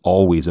you is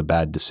always a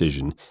bad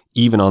decision,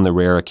 even on the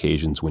rare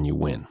occasions when you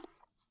win.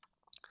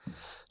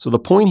 So the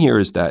point here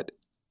is that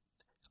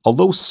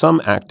although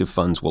some active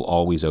funds will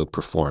always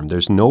outperform,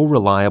 there's no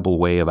reliable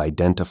way of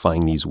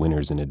identifying these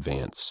winners in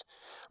advance.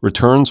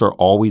 Returns are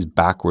always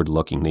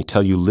backward-looking. They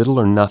tell you little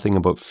or nothing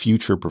about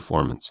future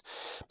performance.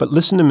 But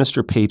listen to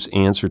Mr. Pape's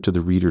answer to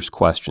the reader's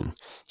question.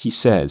 He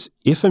says,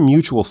 if a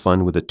mutual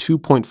fund with a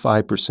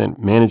 2.5%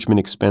 management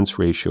expense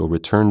ratio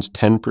returns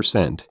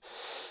 10%,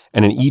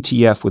 and an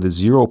ETF with a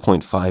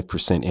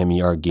 0.5%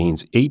 MER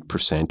gains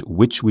 8%,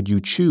 which would you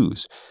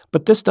choose?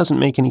 But this doesn't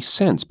make any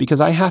sense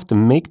because I have to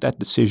make that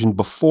decision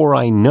before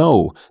I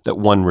know that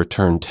one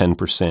returned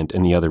 10%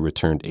 and the other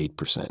returned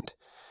 8%.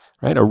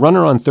 Right? A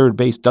runner on third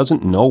base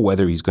doesn't know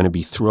whether he's going to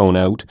be thrown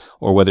out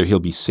or whether he'll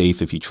be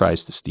safe if he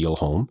tries to steal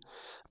home.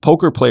 A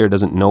poker player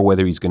doesn't know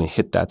whether he's going to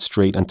hit that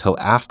straight until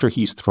after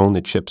he's thrown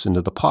the chips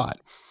into the pot.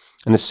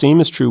 And the same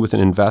is true with an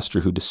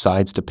investor who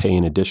decides to pay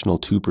an additional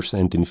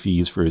 2% in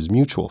fees for his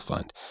mutual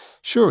fund.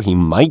 Sure, he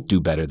might do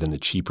better than the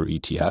cheaper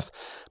ETF,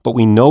 but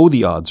we know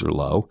the odds are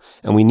low,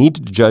 and we need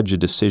to judge a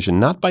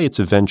decision not by its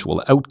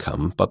eventual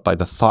outcome, but by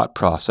the thought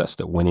process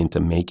that went into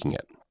making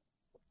it.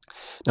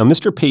 Now,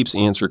 Mr. Pape's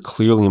answer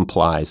clearly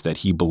implies that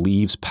he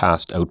believes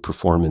past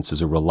outperformance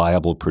is a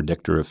reliable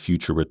predictor of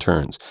future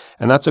returns,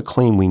 and that's a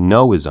claim we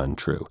know is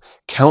untrue.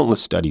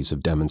 Countless studies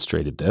have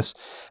demonstrated this,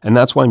 and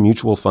that's why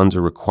mutual funds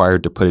are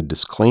required to put a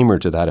disclaimer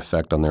to that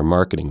effect on their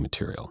marketing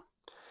material.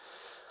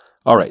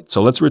 All right,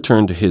 so let's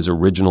return to his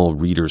original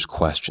reader's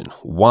question.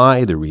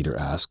 Why, the reader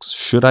asks,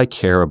 should I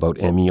care about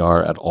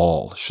MER at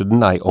all?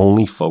 Shouldn't I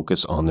only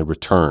focus on the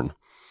return?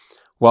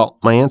 Well,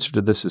 my answer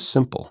to this is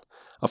simple.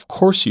 Of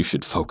course you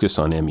should focus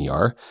on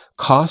MER.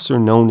 Costs are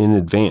known in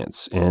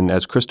advance, and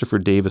as Christopher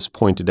Davis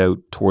pointed out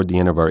toward the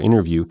end of our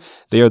interview,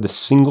 they are the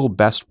single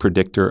best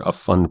predictor of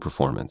fund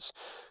performance.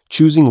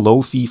 Choosing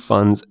low-fee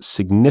funds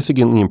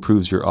significantly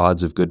improves your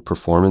odds of good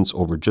performance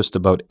over just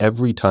about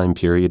every time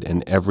period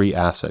and every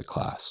asset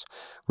class.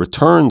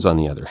 Returns, on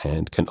the other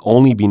hand, can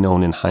only be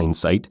known in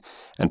hindsight,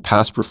 and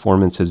past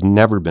performance has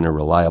never been a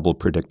reliable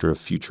predictor of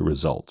future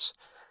results.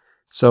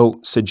 So,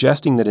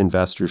 suggesting that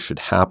investors should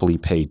happily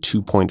pay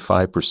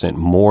 2.5%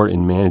 more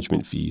in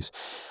management fees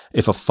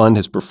if a fund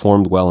has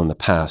performed well in the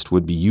past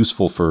would be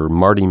useful for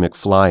Marty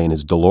McFly and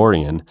his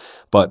DeLorean,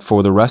 but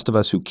for the rest of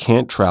us who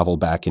can't travel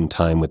back in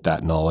time with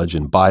that knowledge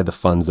and buy the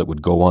funds that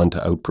would go on to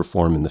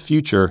outperform in the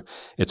future,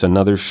 it's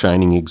another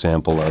shining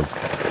example of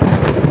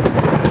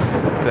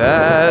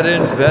bad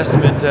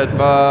investment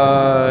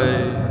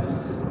advice.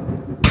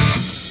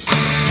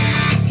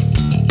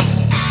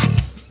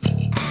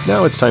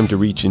 Now it's time to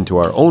reach into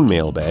our own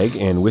mailbag,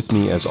 and with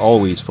me, as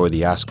always, for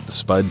the Ask the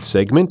Spud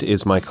segment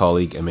is my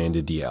colleague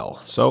Amanda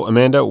DL. So,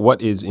 Amanda,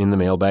 what is in the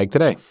mailbag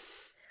today?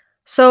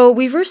 So,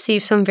 we've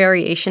received some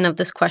variation of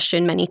this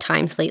question many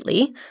times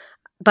lately,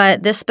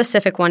 but this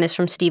specific one is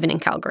from Stephen in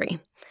Calgary.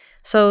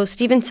 So,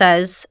 Stephen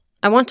says,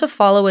 I want to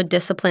follow a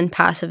disciplined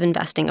passive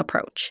investing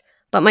approach,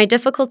 but my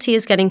difficulty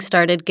is getting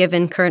started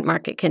given current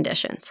market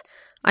conditions.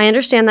 I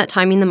understand that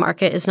timing the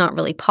market is not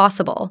really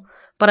possible,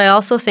 but I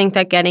also think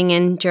that getting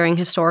in during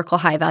historical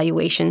high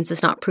valuations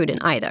is not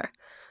prudent either.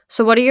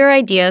 So what are your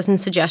ideas and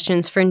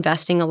suggestions for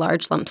investing a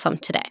large lump sum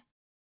today?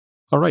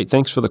 All right,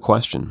 thanks for the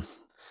question.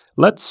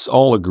 Let's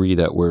all agree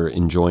that we're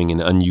enjoying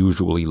an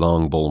unusually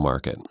long bull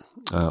market.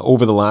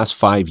 Over the last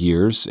 5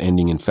 years,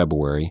 ending in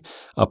February,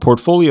 a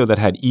portfolio that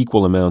had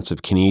equal amounts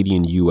of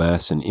Canadian,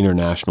 U.S., and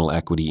international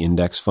equity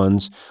index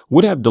funds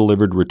would have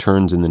delivered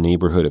returns in the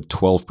neighborhood of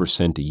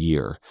 12% a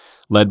year,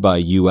 led by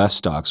U.S.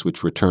 stocks,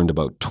 which returned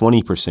about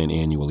 20%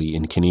 annually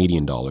in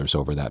Canadian dollars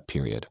over that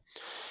period.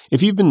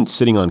 If you've been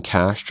sitting on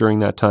cash during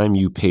that time,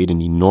 you paid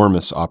an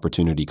enormous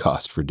opportunity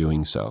cost for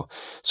doing so.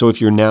 So if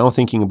you're now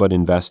thinking about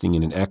investing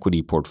in an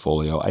equity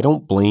portfolio, I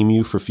don't blame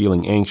you for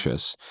feeling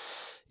anxious.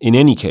 In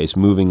any case,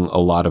 moving a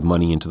lot of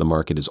money into the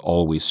market is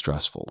always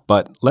stressful.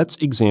 But let's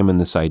examine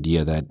this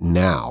idea that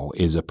now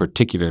is a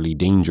particularly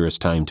dangerous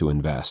time to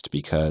invest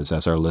because,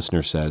 as our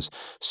listener says,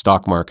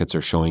 stock markets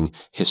are showing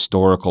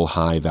historical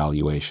high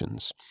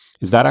valuations.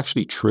 Is that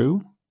actually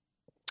true?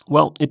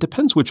 Well, it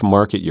depends which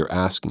market you're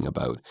asking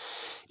about.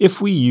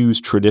 If we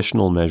use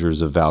traditional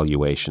measures of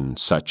valuation,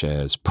 such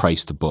as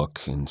price to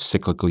book and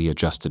cyclically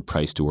adjusted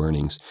price to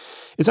earnings,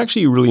 it's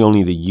actually really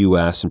only the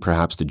U.S. and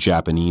perhaps the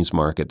Japanese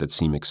market that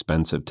seem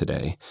expensive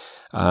today.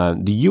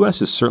 The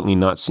U.S. is certainly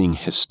not seeing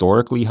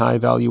historically high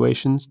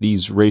valuations.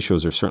 These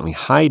ratios are certainly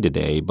high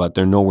today, but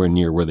they're nowhere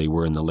near where they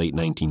were in the late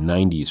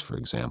 1990s, for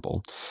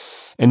example.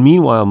 And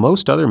meanwhile,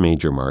 most other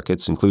major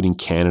markets, including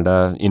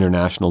Canada,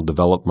 international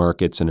developed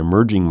markets, and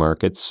emerging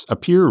markets,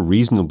 appear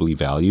reasonably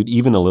valued,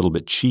 even a little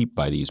bit cheap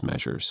by these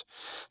measures.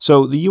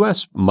 So the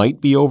U.S.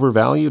 might be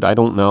overvalued, I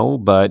don't know,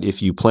 but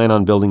if you plan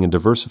on building a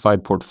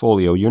diversified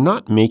portfolio, you're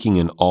not making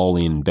an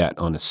all-in bet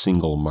on a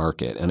single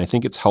market, and I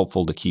think it's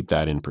helpful to keep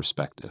that in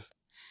perspective.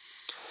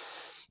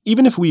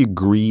 Even if we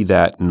agree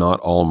that not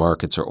all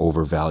markets are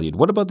overvalued,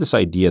 what about this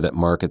idea that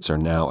markets are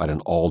now at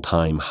an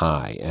all-time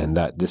high and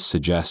that this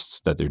suggests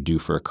that they're due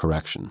for a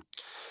correction?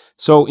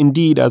 So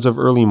indeed, as of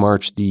early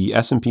March, the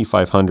S&P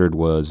 500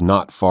 was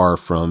not far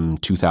from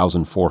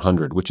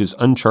 2,400, which is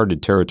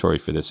uncharted territory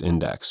for this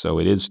index, so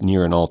it is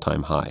near an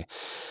all-time high.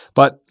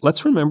 But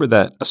let's remember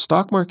that a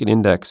stock market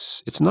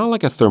index, it's not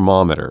like a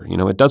thermometer.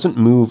 It doesn't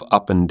move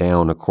up and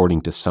down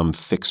according to some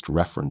fixed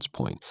reference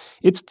point.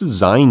 It's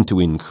designed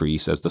to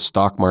increase as the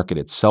stock market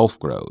itself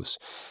grows.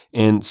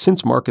 And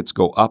since markets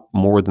go up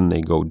more than they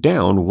go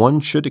down,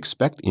 one should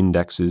expect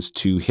indexes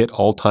to hit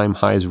all-time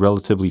highs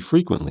relatively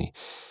frequently.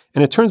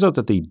 And it turns out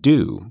that they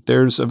do.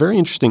 There's a very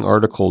interesting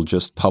article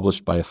just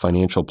published by a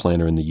financial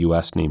planner in the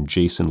US named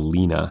Jason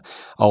Lena.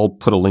 I'll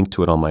put a link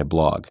to it on my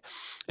blog.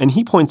 And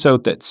he points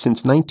out that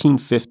since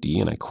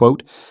 1950, and I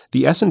quote,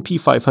 the S&P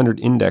 500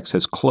 index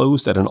has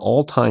closed at an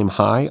all-time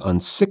high on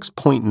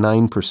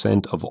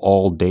 6.9% of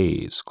all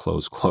days,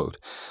 close quote.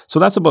 So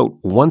that's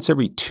about once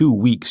every 2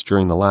 weeks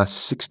during the last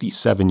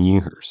 67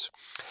 years.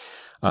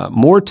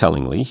 More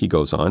tellingly, he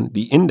goes on,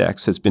 the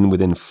index has been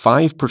within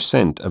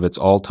 5% of its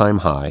all-time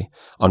high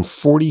on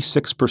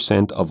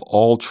 46% of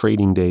all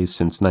trading days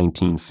since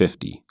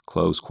 1950,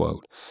 close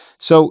quote.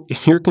 So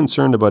if you're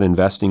concerned about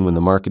investing when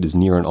the market is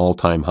near an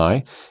all-time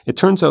high, it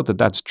turns out that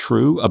that's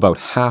true about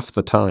half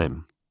the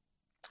time.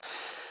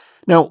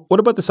 Now, what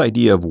about this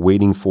idea of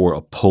waiting for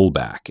a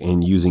pullback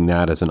and using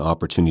that as an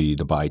opportunity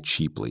to buy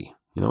cheaply?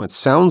 It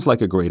sounds like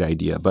a great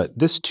idea, but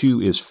this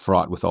too is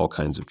fraught with all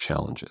kinds of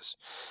challenges.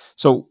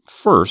 So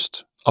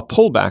first, a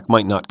pullback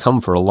might not come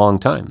for a long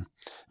time.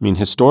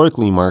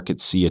 Historically,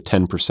 markets see a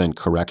 10%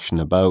 correction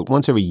about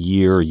once every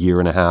year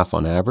and a half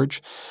on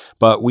average,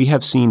 but we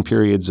have seen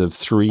periods of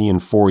 3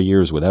 and 4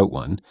 years without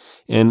one.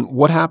 And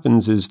what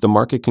happens is the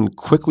market can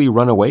quickly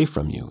run away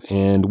from you.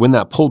 And when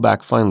that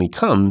pullback finally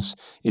comes,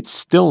 it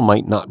still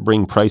might not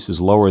bring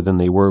prices lower than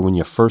they were when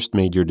you first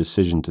made your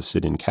decision to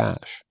sit in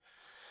cash.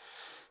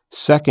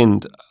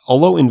 Second,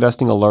 although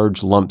investing a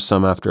large lump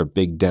sum after a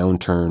big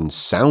downturn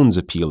sounds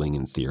appealing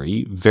in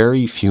theory,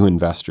 very few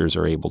investors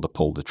are able to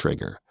pull the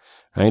trigger.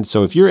 Right?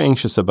 So if you're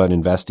anxious about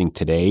investing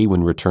today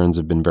when returns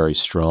have been very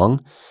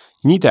strong,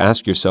 you need to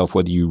ask yourself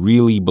whether you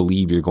really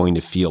believe you're going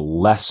to feel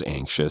less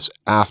anxious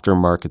after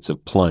markets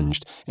have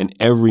plunged and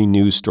every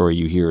news story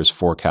you hear is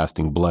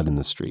forecasting blood in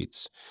the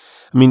streets.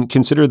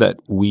 Consider that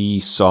we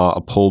saw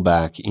a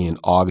pullback in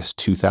August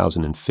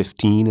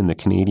 2015 in the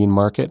Canadian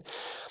market.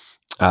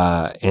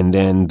 And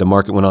then the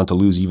market went on to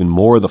lose even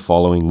more the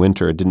following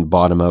winter. It didn't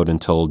bottom out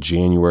until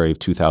January of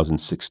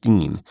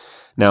 2016.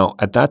 Now,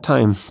 at that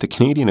time, the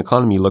Canadian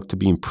economy looked to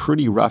be in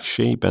pretty rough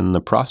shape and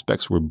the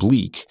prospects were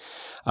bleak.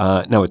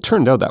 Now, it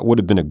turned out that would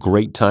have been a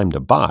great time to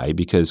buy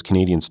because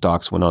Canadian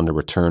stocks went on to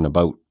return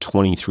about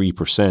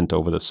 23%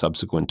 over the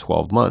subsequent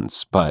 12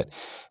 months. But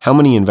how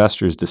many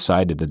investors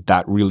decided that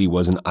that really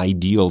was an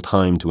ideal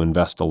time to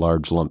invest a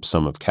large lump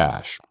sum of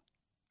cash?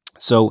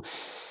 So,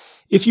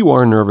 if you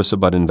are nervous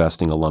about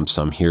investing a lump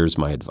sum, here's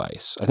my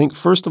advice. I think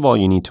first of all,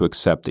 you need to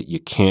accept that you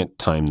can't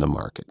time the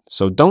market.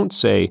 So don't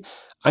say,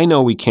 I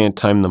know we can't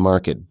time the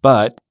market,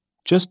 but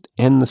just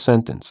end the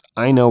sentence.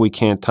 I know we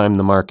can't time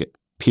the market,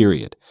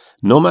 period.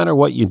 No matter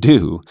what you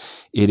do,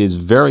 it is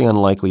very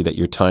unlikely that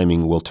your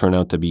timing will turn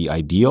out to be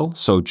ideal.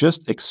 So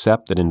just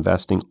accept that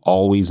investing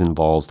always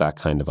involves that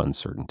kind of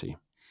uncertainty.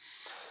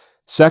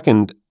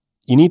 Second,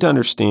 you need to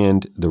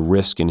understand the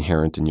risk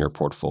inherent in your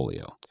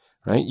portfolio.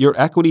 Right? Your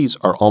equities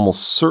are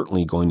almost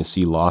certainly going to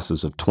see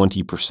losses of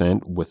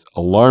 20% with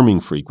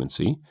alarming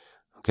frequency.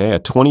 Okay, a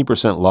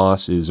 20%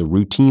 loss is a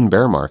routine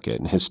bear market,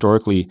 and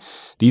historically,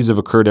 these have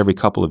occurred every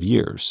couple of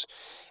years.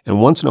 And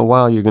once in a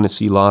while, you're going to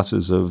see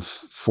losses of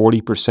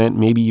 40%,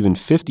 maybe even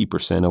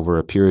 50% over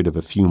a period of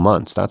a few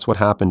months. That's what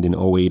happened in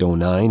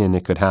 08-09, and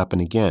it could happen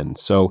again.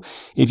 So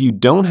if you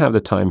don't have the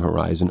time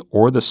horizon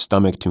or the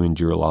stomach to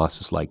endure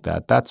losses like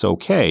that, that's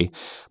okay.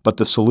 But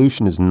the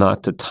solution is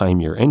not to time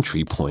your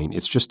entry point.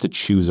 It's just to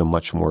choose a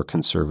much more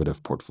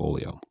conservative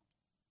portfolio.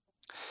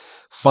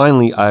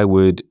 Finally, I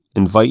would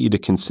invite you to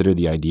consider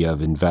the idea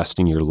of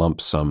investing your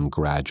lump sum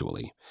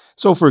gradually.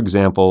 So, for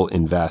example,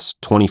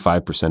 invest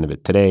 25% of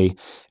it today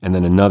and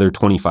then another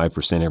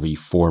 25% every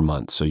 4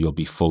 months, so you'll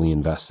be fully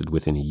invested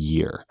within a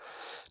year.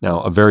 Now,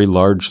 a very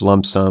large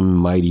lump sum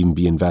might even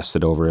be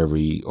invested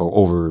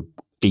over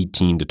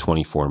 18 to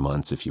 24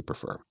 months if you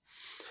prefer.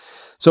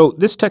 So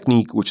this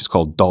technique, which is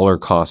called dollar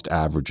cost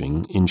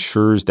averaging,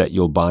 ensures that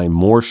you'll buy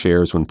more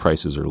shares when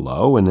prices are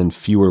low and then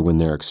fewer when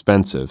they're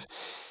expensive.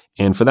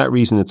 And for that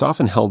reason, it's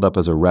often held up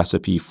as a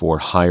recipe for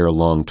higher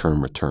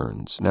long-term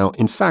returns. Now,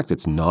 in fact,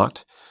 it's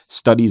not.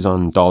 Studies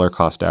on dollar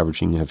cost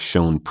averaging have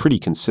shown pretty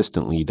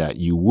consistently that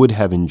you would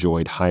have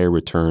enjoyed higher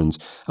returns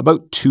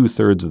about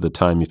 2/3 of the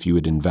time if you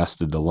had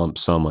invested the lump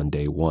sum on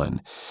day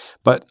one.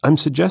 But I'm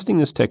suggesting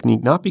this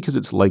technique not because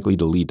it's likely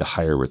to lead to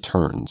higher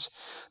returns.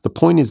 The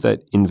point is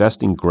that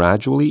investing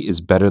gradually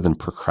is better than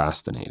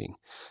procrastinating.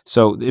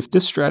 So if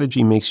this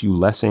strategy makes you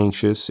less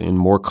anxious and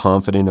more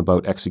confident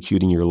about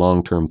executing your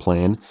long-term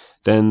plan,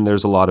 then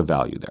there's a lot of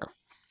value there.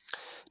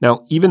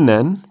 Now, even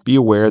then, be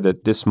aware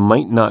that this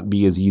might not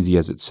be as easy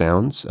as it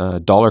sounds.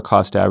 Dollar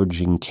cost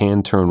averaging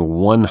can turn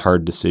one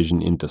hard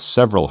decision into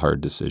several hard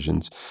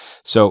decisions.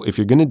 So if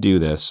you're going to do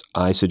this,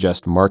 I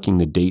suggest marking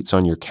the dates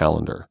on your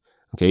calendar.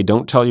 Okay,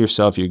 don't tell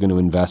yourself you're going to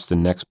invest the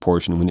next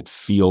portion when it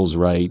feels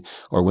right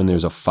or when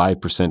there's a 5%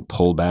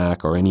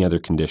 pullback or any other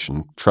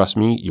condition. Trust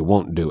me, you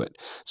won't do it.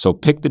 So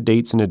pick the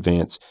dates in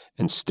advance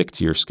and stick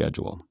to your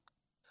schedule.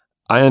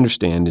 I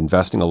understand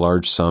investing a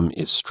large sum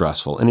is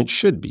stressful, and it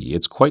should be.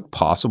 It's quite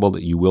possible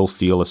that you will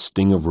feel a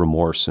sting of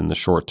remorse in the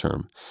short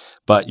term,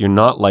 but you're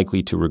not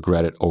likely to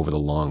regret it over the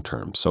long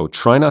term. So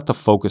try not to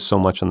focus so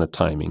much on the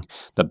timing.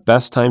 The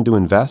best time to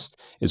invest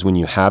is when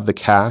you have the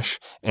cash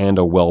and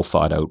a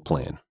well-thought-out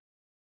plan.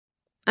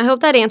 I hope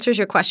that answers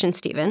your question,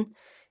 Stephen.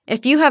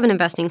 If you have an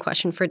investing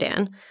question for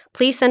Dan,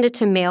 please send it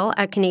to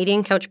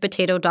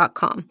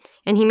mail@canadiancouchpotato.com,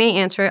 and he may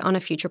answer it on a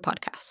future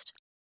podcast.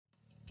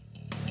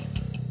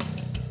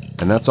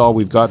 And that's all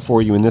we've got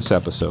for you in this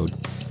episode.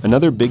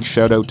 Another big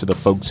shout out to the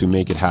folks who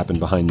make it happen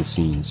behind the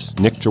scenes.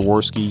 Nick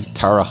Jaworski,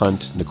 Tara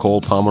Hunt,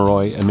 Nicole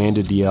Pomeroy,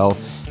 Amanda DL,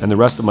 and the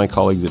rest of my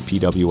colleagues at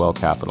PWL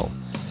Capital.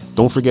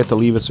 Don't forget to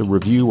leave us a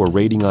review or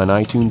rating on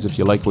iTunes if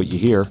you like what you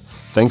hear.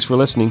 Thanks for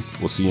listening.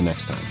 We'll see you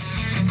next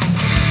time.